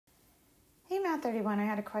Math 31, I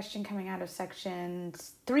had a question coming out of section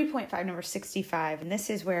 3.5, number 65. And this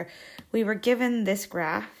is where we were given this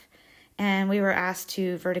graph and we were asked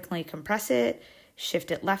to vertically compress it, shift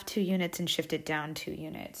it left 2 units, and shift it down 2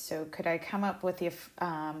 units. So could I come up with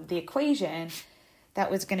the equation that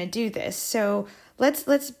was going to do this? So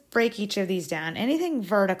let's break each of these down. Anything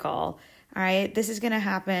vertical, all right, this is going to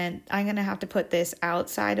happen. I'm going to have to put this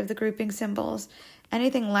outside of the grouping symbols.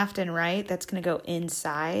 Anything left and right, that's going to go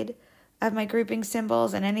inside of my grouping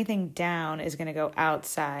symbols, and anything down is going to go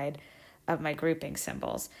outside of my grouping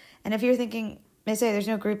symbols. And if you're thinking, Miss A, there's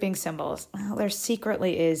no grouping symbols. Well, there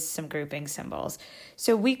secretly is some grouping symbols.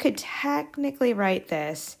 So we could technically write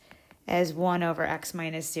this as 1 over x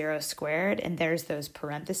minus 0 squared, and there's those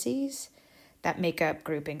parentheses that make up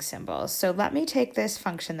grouping symbols. So let me take this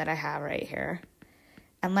function that I have right here,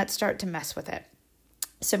 and let's start to mess with it.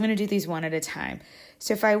 So I'm going to do these one at a time.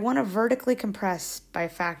 So if I want to vertically compress by a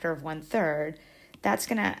factor of 1/3, that's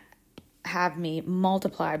going to have me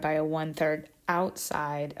multiply by a 1/3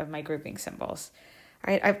 outside of my grouping symbols.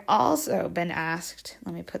 All right, I've also been asked,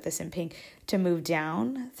 let me put this in pink, to move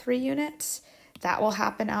down 3 units. That will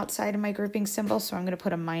happen outside of my grouping symbol, so I'm going to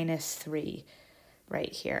put a -3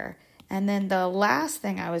 right here. And then the last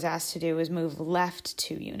thing I was asked to do was move left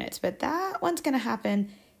 2 units, but that one's going to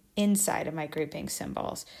happen inside of my grouping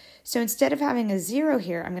symbols. So instead of having a 0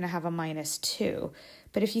 here, I'm going to have a -2.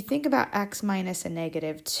 But if you think about x minus a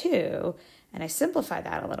 -2, and I simplify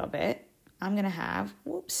that a little bit, I'm going to have,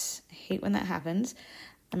 whoops, I hate when that happens.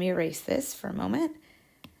 Let me erase this for a moment.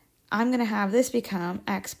 I'm going to have this become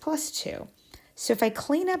x plus 2. So if I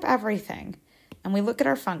clean up everything and we look at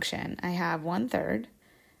our function, I have 1/3,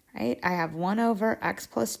 right? I have 1 over x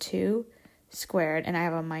plus 2 squared, and I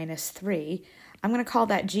have a -3. I'm going to call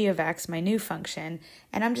that g of x my new function,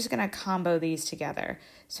 and I'm just going to combo these together.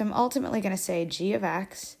 So I'm ultimately going to say g of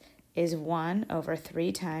x is 1 over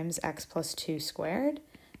 3 times x plus 2 squared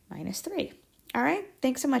minus 3. All right,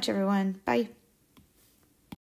 thanks so much, everyone. Bye.